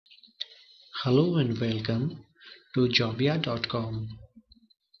Hello and welcome to Jobia.com.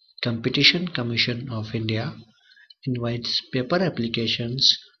 Competition Commission of India invites paper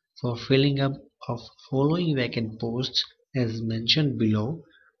applications for filling up of following vacant posts as mentioned below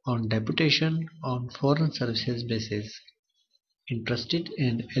on deputation on foreign services basis. Interested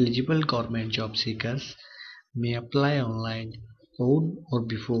and eligible government job seekers may apply online on or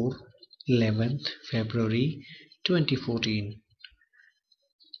before 11th February 2014.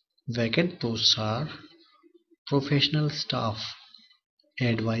 Vacant posts are Professional Staff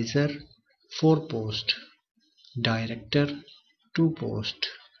Advisor 4 posts, Director 2 posts,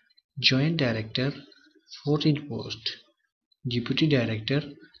 Joint Director 14 posts, Deputy Director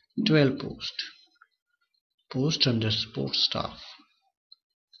 12 posts, Post under Support Staff,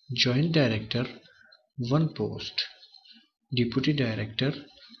 Joint Director 1 post, Deputy Director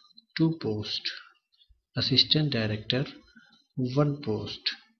 2 posts, Assistant Director 1 post,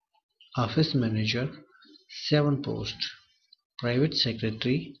 Office Manager 7 posts, Private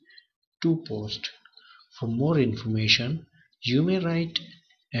Secretary 2 posts. For more information, you may write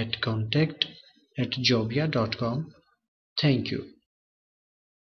at contact@jobia.com. Thank you.